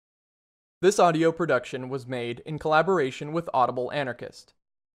This audio production was made in collaboration with Audible Anarchist.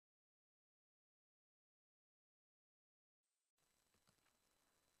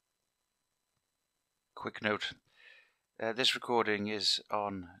 Quick note, this recording is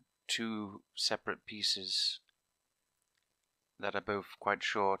on two separate pieces that are both quite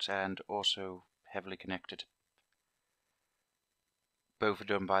short and also heavily connected. Both are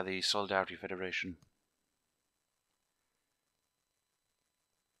done by the Solidarity Federation.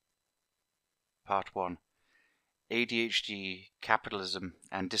 Part 1. ADHD, Capitalism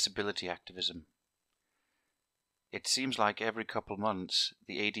and Disability Activism. It seems like every couple months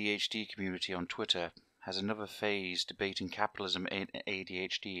the ADHD community on Twitter has another phase debating capitalism and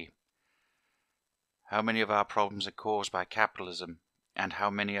ADHD. How many of our problems are caused by capitalism, and how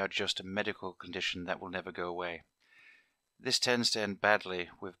many are just a medical condition that will never go away? This tends to end badly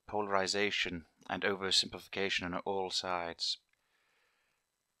with polarization and oversimplification on all sides.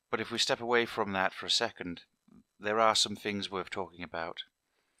 But if we step away from that for a second, there are some things worth talking about.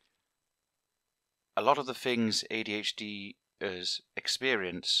 A lot of the things ADHDers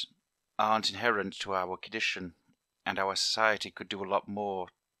experience aren't inherent to our condition, and our society could do a lot more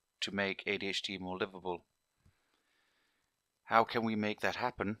to make ADHD more livable. How can we make that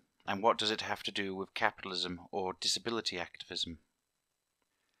happen, and what does it have to do with capitalism or disability activism?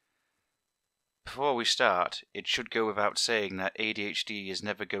 Before we start, it should go without saying that ADHD is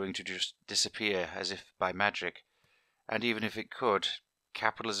never going to just disappear as if by magic, and even if it could,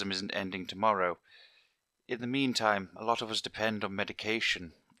 capitalism isn't ending tomorrow. In the meantime, a lot of us depend on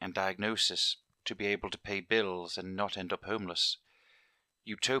medication and diagnosis to be able to pay bills and not end up homeless.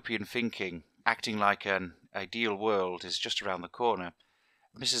 Utopian thinking, acting like an ideal world is just around the corner,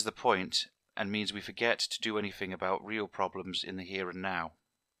 misses the point and means we forget to do anything about real problems in the here and now.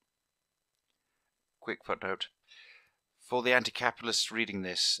 Quick footnote. For the anti-capitalists reading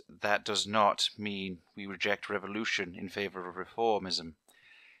this, that does not mean we reject revolution in favour of reformism.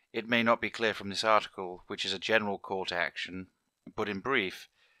 It may not be clear from this article, which is a general call to action, but in brief,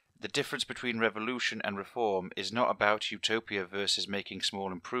 the difference between revolution and reform is not about utopia versus making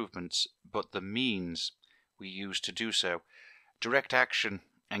small improvements, but the means we use to do so. Direct action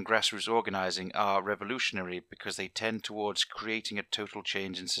and grassroots organising are revolutionary because they tend towards creating a total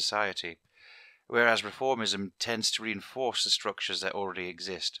change in society, whereas reformism tends to reinforce the structures that already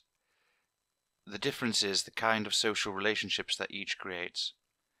exist. The difference is the kind of social relationships that each creates.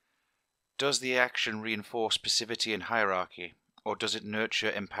 Does the action reinforce passivity and hierarchy, or does it nurture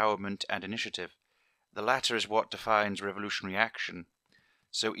empowerment and initiative? The latter is what defines revolutionary action,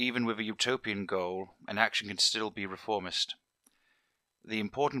 so even with a utopian goal, an action can still be reformist. The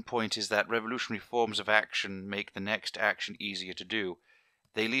important point is that revolutionary forms of action make the next action easier to do.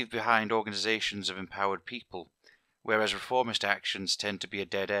 They leave behind organizations of empowered people, whereas reformist actions tend to be a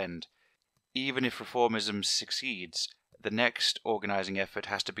dead end. Even if reformism succeeds, the next organizing effort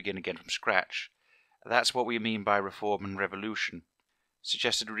has to begin again from scratch. That's what we mean by reform and revolution.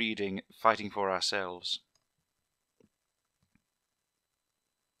 Suggested reading, Fighting for Ourselves.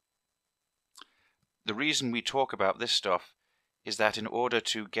 The reason we talk about this stuff is that in order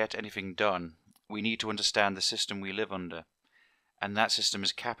to get anything done, we need to understand the system we live under, and that system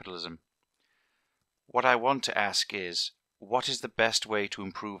is capitalism. What I want to ask is, what is the best way to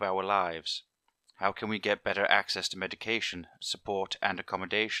improve our lives? How can we get better access to medication, support, and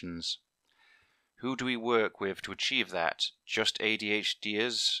accommodations? Who do we work with to achieve that? Just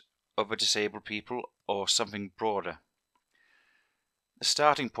ADHDers, other disabled people, or something broader? The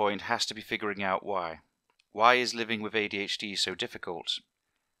starting point has to be figuring out why. Why is living with ADHD so difficult?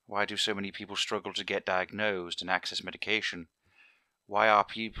 Why do so many people struggle to get diagnosed and access medication? Why are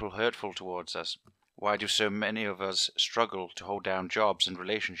people hurtful towards us? Why do so many of us struggle to hold down jobs and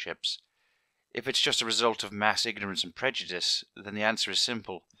relationships? If it's just a result of mass ignorance and prejudice, then the answer is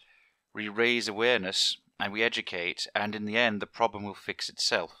simple. We raise awareness, and we educate, and in the end the problem will fix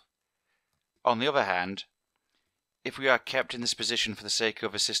itself. On the other hand, if we are kept in this position for the sake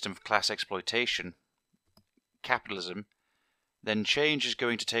of a system of class exploitation, capitalism, then change is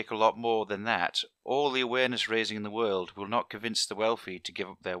going to take a lot more than that. All the awareness raising in the world will not convince the wealthy to give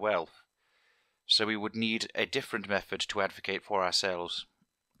up their wealth. So we would need a different method to advocate for ourselves.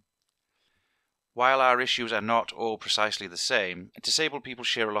 While our issues are not all precisely the same, disabled people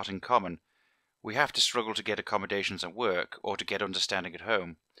share a lot in common. We have to struggle to get accommodations at work or to get understanding at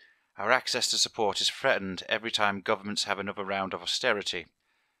home. Our access to support is threatened every time governments have another round of austerity.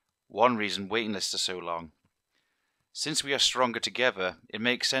 One reason waiting lists are so long. Since we are stronger together, it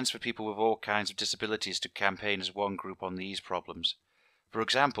makes sense for people with all kinds of disabilities to campaign as one group on these problems. For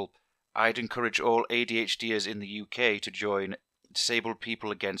example, I'd encourage all ADHDers in the UK to join Disabled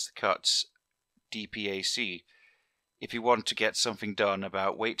People Against the Cuts, DPAC, if you want to get something done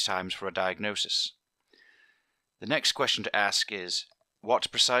about wait times for a diagnosis. The next question to ask is,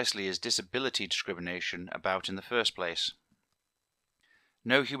 what precisely is disability discrimination about in the first place?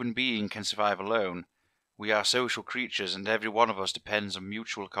 No human being can survive alone. We are social creatures, and every one of us depends on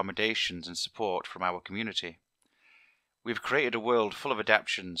mutual accommodations and support from our community. We've created a world full of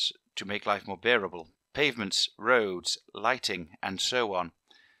adaptations to make life more bearable. Pavements, roads, lighting, and so on.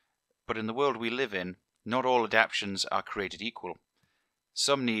 But in the world we live in, not all adaptations are created equal.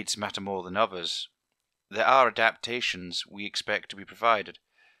 Some needs matter more than others. There are adaptations we expect to be provided,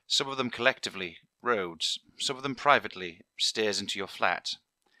 some of them collectively, roads, some of them privately, stairs into your flat.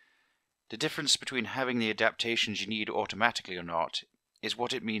 The difference between having the adaptations you need automatically or not is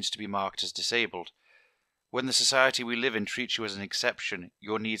what it means to be marked as disabled. When the society we live in treats you as an exception,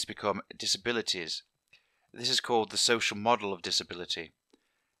 your needs become disabilities. This is called the social model of disability.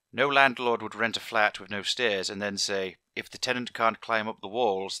 No landlord would rent a flat with no stairs and then say, if the tenant can't climb up the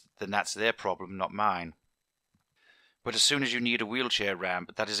walls, then that's their problem, not mine. But as soon as you need a wheelchair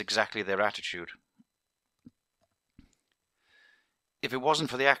ramp, that is exactly their attitude. If it wasn't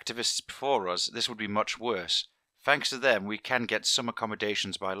for the activists before us, this would be much worse. Thanks to them, we can get some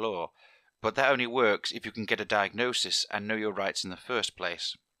accommodations by law, but that only works if you can get a diagnosis and know your rights in the first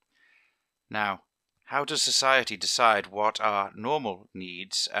place. Now, how does society decide what are normal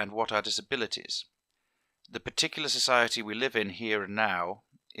needs and what are disabilities? The particular society we live in here and now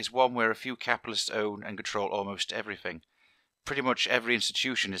is one where a few capitalists own and control almost everything. Pretty much every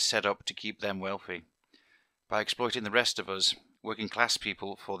institution is set up to keep them wealthy, by exploiting the rest of us, working class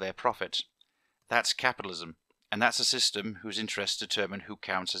people, for their profit. That's capitalism, and that's a system whose interests determine who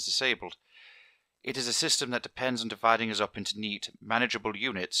counts as disabled. It is a system that depends on dividing us up into neat, manageable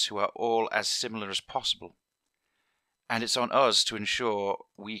units who are all as similar as possible. And it's on us to ensure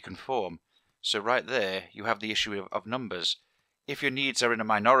we conform. So right there, you have the issue of numbers. If your needs are in a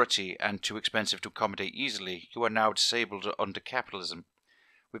minority and too expensive to accommodate easily, you are now disabled under capitalism.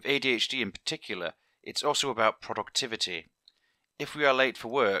 With ADHD in particular, it's also about productivity. If we are late for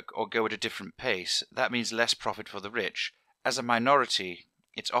work or go at a different pace, that means less profit for the rich. As a minority,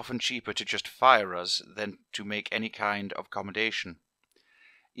 it's often cheaper to just fire us than to make any kind of accommodation.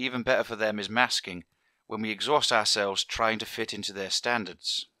 Even better for them is masking, when we exhaust ourselves trying to fit into their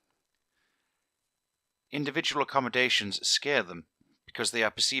standards. Individual accommodations scare them, because they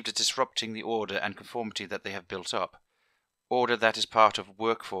are perceived as disrupting the order and conformity that they have built up, order that is part of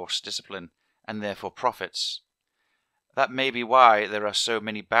workforce discipline, and therefore profits. That may be why there are so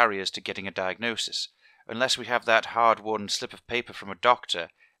many barriers to getting a diagnosis. Unless we have that hard-won slip of paper from a doctor,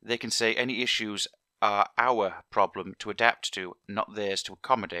 they can say any issues are our problem to adapt to, not theirs to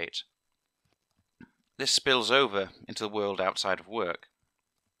accommodate. This spills over into the world outside of work,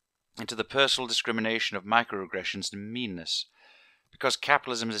 into the personal discrimination of microaggressions and meanness. Because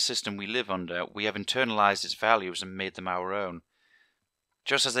capitalism is a system we live under, we have internalized its values and made them our own.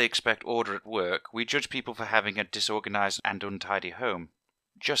 Just as they expect order at work, we judge people for having a disorganized and untidy home.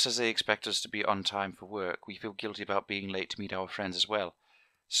 Just as they expect us to be on time for work, we feel guilty about being late to meet our friends as well.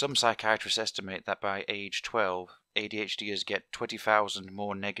 Some psychiatrists estimate that by age 12, ADHDers get 20,000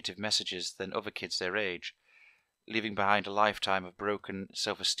 more negative messages than other kids their age, leaving behind a lifetime of broken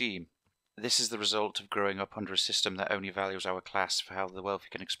self-esteem. This is the result of growing up under a system that only values our class for how the wealthy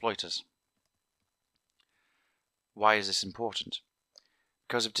can exploit us. Why is this important?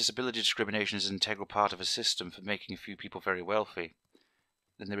 Because if disability discrimination is an integral part of a system for making a few people very wealthy,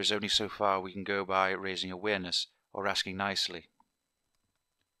 then there is only so far we can go by raising awareness or asking nicely.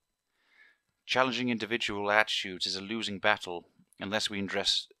 Challenging individual attitudes is a losing battle unless we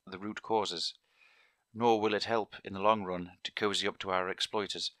address the root causes, nor will it help in the long run to cozy up to our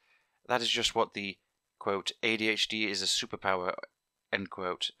exploiters. That is just what the, quote, ADHD is a superpower, end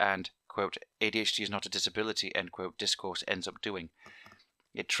quote, and, quote, ADHD is not a disability, end quote, discourse ends up doing.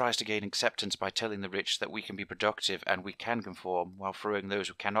 It tries to gain acceptance by telling the rich that we can be productive and we can conform, while throwing those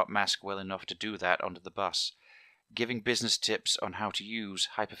who cannot mask well enough to do that under the bus. Giving business tips on how to use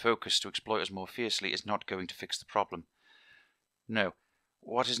hyperfocus to exploit us more fiercely is not going to fix the problem. No,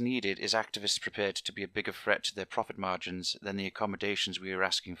 what is needed is activists prepared to be a bigger threat to their profit margins than the accommodations we are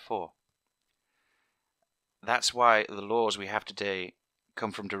asking for. That's why the laws we have today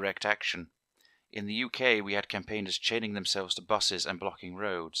come from direct action. In the UK, we had campaigners chaining themselves to buses and blocking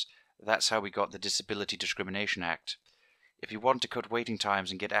roads. That's how we got the Disability Discrimination Act. If you want to cut waiting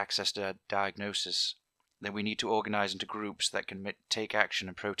times and get access to a diagnosis, then we need to organise into groups that can take action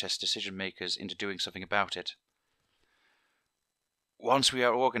and protest decision makers into doing something about it. Once we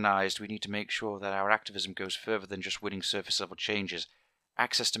are organised, we need to make sure that our activism goes further than just winning surface level changes,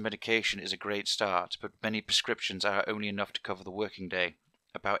 Access to medication is a great start, but many prescriptions are only enough to cover the working day,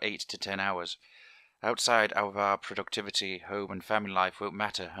 about 8 to 10 hours. Outside of our productivity, home and family life won't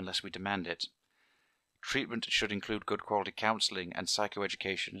matter unless we demand it. Treatment should include good quality counselling and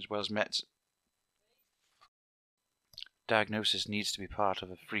psychoeducation as well as meds. Diagnosis needs to be part of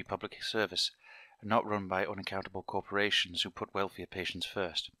a free public service and not run by unaccountable corporations who put welfare patients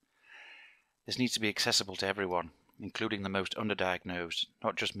first. This needs to be accessible to everyone, including the most underdiagnosed,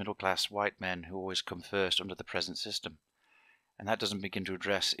 not just middle-class white men who always come first under the present system. And that doesn't begin to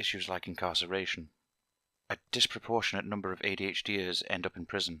address issues like incarceration. A disproportionate number of ADHDers end up in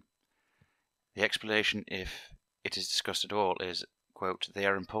prison. The explanation, if it is discussed at all, is, quote, they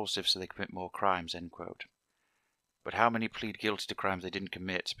are impulsive so they commit more crimes, end quote. But how many plead guilty to crimes they didn't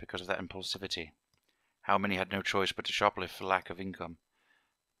commit because of that impulsivity? How many had no choice but to shoplift for lack of income?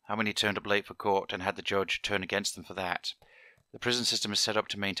 How many turned up late for court and had the judge turn against them for that? The prison system is set up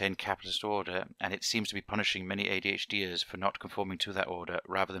to maintain capitalist order, and it seems to be punishing many ADHDers for not conforming to that order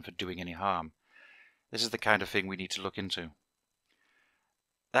rather than for doing any harm. This is the kind of thing we need to look into.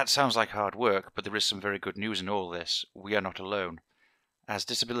 That sounds like hard work, but there is some very good news in all this. We are not alone. As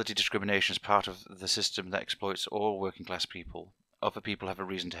disability discrimination is part of the system that exploits all working class people, other people have a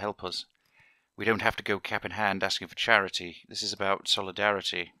reason to help us. We don't have to go cap in hand asking for charity. This is about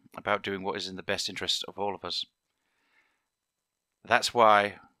solidarity, about doing what is in the best interest of all of us. That's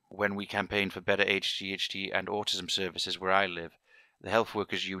why, when we campaigned for better ADHD and autism services where I live, the Health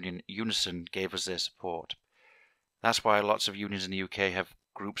Workers Union Unison gave us their support. That's why lots of unions in the UK have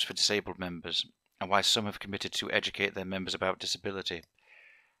groups for disabled members, and why some have committed to educate their members about disability.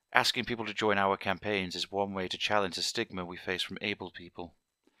 Asking people to join our campaigns is one way to challenge the stigma we face from able people.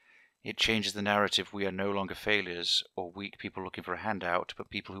 It changes the narrative we are no longer failures or weak people looking for a handout,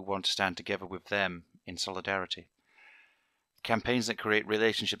 but people who want to stand together with them in solidarity. Campaigns that create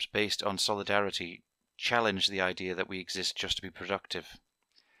relationships based on solidarity challenge the idea that we exist just to be productive,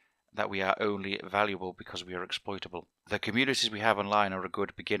 that we are only valuable because we are exploitable. The communities we have online are a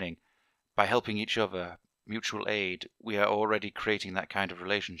good beginning. By helping each other, mutual aid, we are already creating that kind of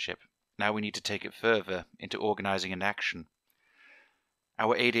relationship. Now we need to take it further into organising and action.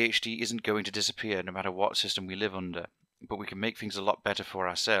 Our ADHD isn't going to disappear no matter what system we live under, but we can make things a lot better for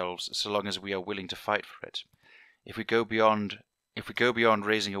ourselves so long as we are willing to fight for it. If we go beyond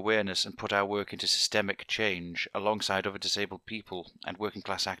raising awareness and put our work into systemic change alongside other disabled people and working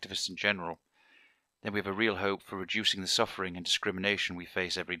class activists in general, then we have a real hope for reducing the suffering and discrimination we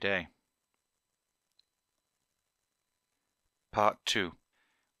face every day. Part 2.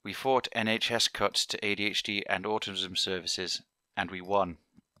 We fought NHS cuts to ADHD and autism services, and we won.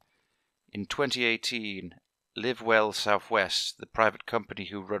 In 2018, Live Well Southwest, the private company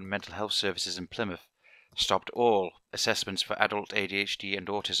who run mental health services in Plymouth, stopped all assessments for adult ADHD and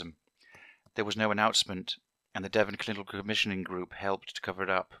autism. There was no announcement, and the Devon Clinical Commissioning Group helped to cover it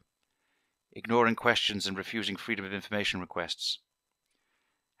up, ignoring questions and refusing freedom of information requests.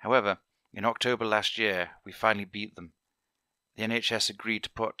 However, in October last year, we finally beat them. The NHS agreed to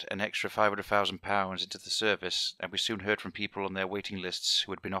put an extra £500,000 into the service, and we soon heard from people on their waiting lists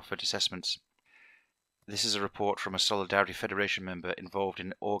who had been offered assessments. This is a report from a Solidarity Federation member involved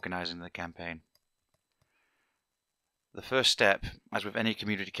in organising the campaign. The first step, as with any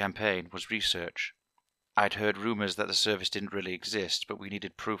community campaign, was research. I'd heard rumours that the service didn't really exist, but we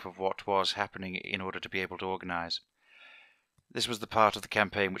needed proof of what was happening in order to be able to organise. This was the part of the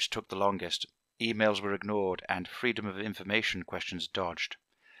campaign which took the longest. Emails were ignored and freedom of information questions dodged.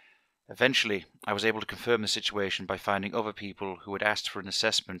 Eventually, I was able to confirm the situation by finding other people who had asked for an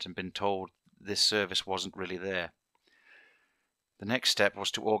assessment and been told this service wasn't really there. The next step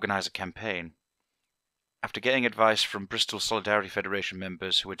was to organise a campaign. After getting advice from Bristol Solidarity Federation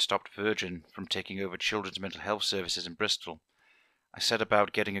members who had stopped Virgin from taking over children's mental health services in Bristol, I set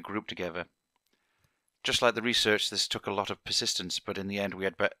about getting a group together. Just like the research, this took a lot of persistence, but in the end we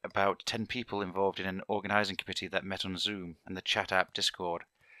had about 10 people involved in an organising committee that met on Zoom and the chat app Discord.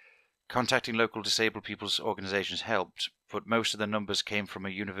 Contacting local disabled people's organisations helped, but most of the numbers came from a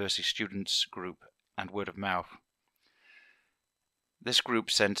university students group and word of mouth. This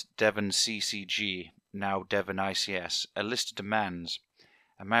group sent Devon CCG, now Devon ICS, a list of demands,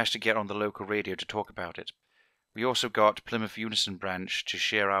 and managed to get on the local radio to talk about it. We also got Plymouth Unison branch to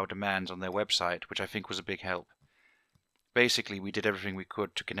share our demands on their website, which I think was a big help. Basically, we did everything we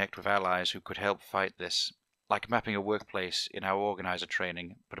could to connect with allies who could help fight this, like mapping a workplace in our organiser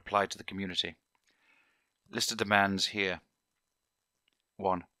training, but applied to the community. List of demands here.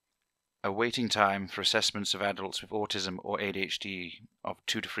 1. A waiting time for assessments of adults with autism or ADHD of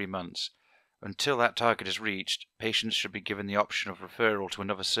 2 to 3 months, Until that target is reached, patients should be given the option of referral to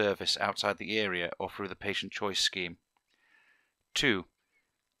another service outside the area or through the patient choice scheme. 2.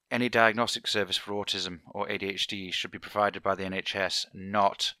 Any diagnostic service for autism or ADHD should be provided by the NHS,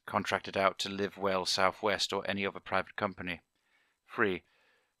 not contracted out to Live Well Southwest or any other private company. 3.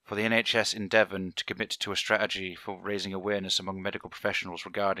 For the NHS in Devon to commit to a strategy for raising awareness among medical professionals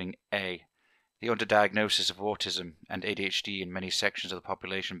regarding A. the underdiagnosis of autism and ADHD in many sections of the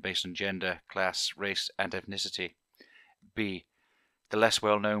population based on gender, class, race, and ethnicity. B. The less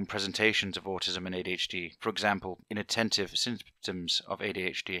well-known presentations of autism and ADHD, for example, inattentive symptoms of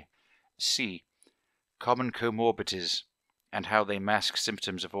ADHD. C. Common comorbidities and how they mask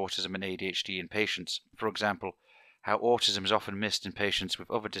symptoms of autism and ADHD in patients, for example, how autism is often missed in patients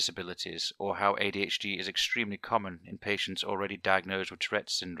with other disabilities, or how ADHD is extremely common in patients already diagnosed with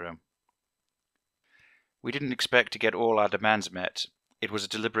Tourette's syndrome. We didn't expect to get all our demands met. It was a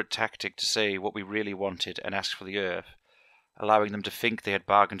deliberate tactic to say what we really wanted and ask for the earth, allowing them to think they had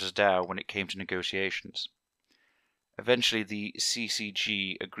bargained us down when it came to negotiations. Eventually the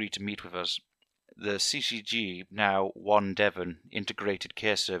CCG agreed to meet with us. The CCG, now One Devon Integrated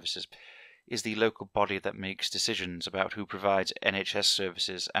Care Services, is the local body that makes decisions about who provides NHS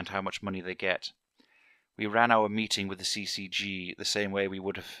services and how much money they get. We ran our meeting with the CCG the same way we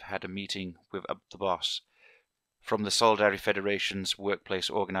would have had a meeting with the boss, from the Solidarity Federation's workplace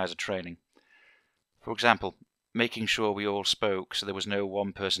organiser training. For example, making sure we all spoke so there was no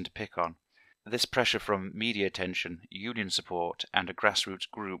one person to pick on. This pressure from media attention, union support, and a grassroots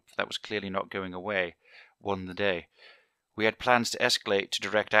group that was clearly not going away won the day. We had plans to escalate to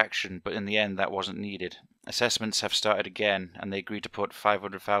direct action, but in the end that wasn't needed. Assessments have started again, and they agreed to put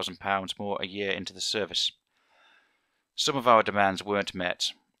 £500,000 more a year into the service. Some of our demands weren't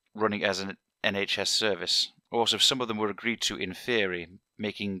met, running as an NHS service. Also, some of them were agreed to in theory,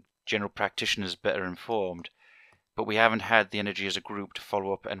 making general practitioners better informed, but we haven't had the energy as a group to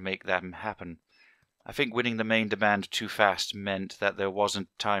follow up and make them happen. I think winning the main demand too fast meant that there wasn't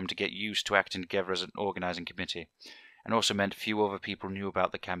time to get used to acting together as an organising committee, and also meant few other people knew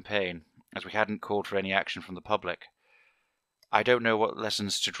about the campaign, as we hadn't called for any action from the public. I don't know what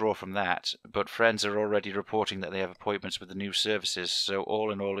lessons to draw from that, but friends are already reporting that they have appointments with the new services, so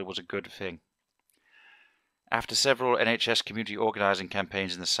all in all it was a good thing. After several NHS community organising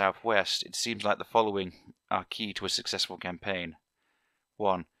campaigns in the southwest, it seems like the following are key to a successful campaign.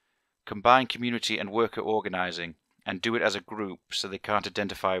 1. Combine community and worker organising, and do it as a group so they can't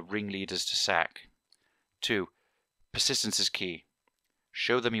identify ringleaders to sack. 2. Persistence is key.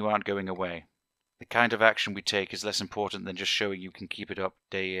 Show them you aren't going away. The kind of action we take is less important than just showing you can keep it up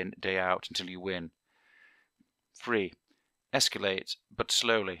day in, day out until you win. 3. Escalate, but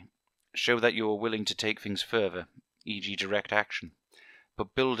slowly. Show that you are willing to take things further, e.g. direct action,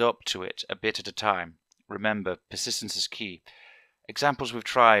 but build up to it a bit at a time. Remember, persistence is key. Examples we've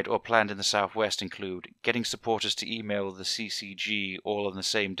tried or planned in the southwest include getting supporters to email the CCG all on the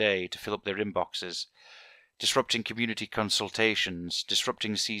same day to fill up their inboxes, disrupting community consultations,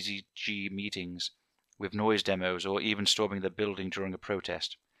 disrupting CCG meetings with noise demos, or even storming the building during a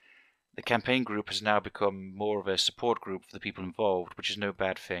protest. The campaign group has now become more of a support group for the people involved, which is no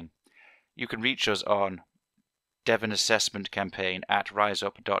bad thing. You can reach us on Devon Assessment Campaign at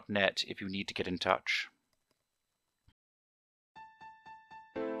riseup.net if you need to get in touch.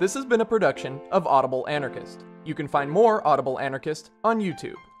 This has been a production of Audible Anarchist. You can find more Audible Anarchist on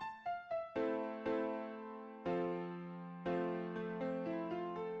YouTube.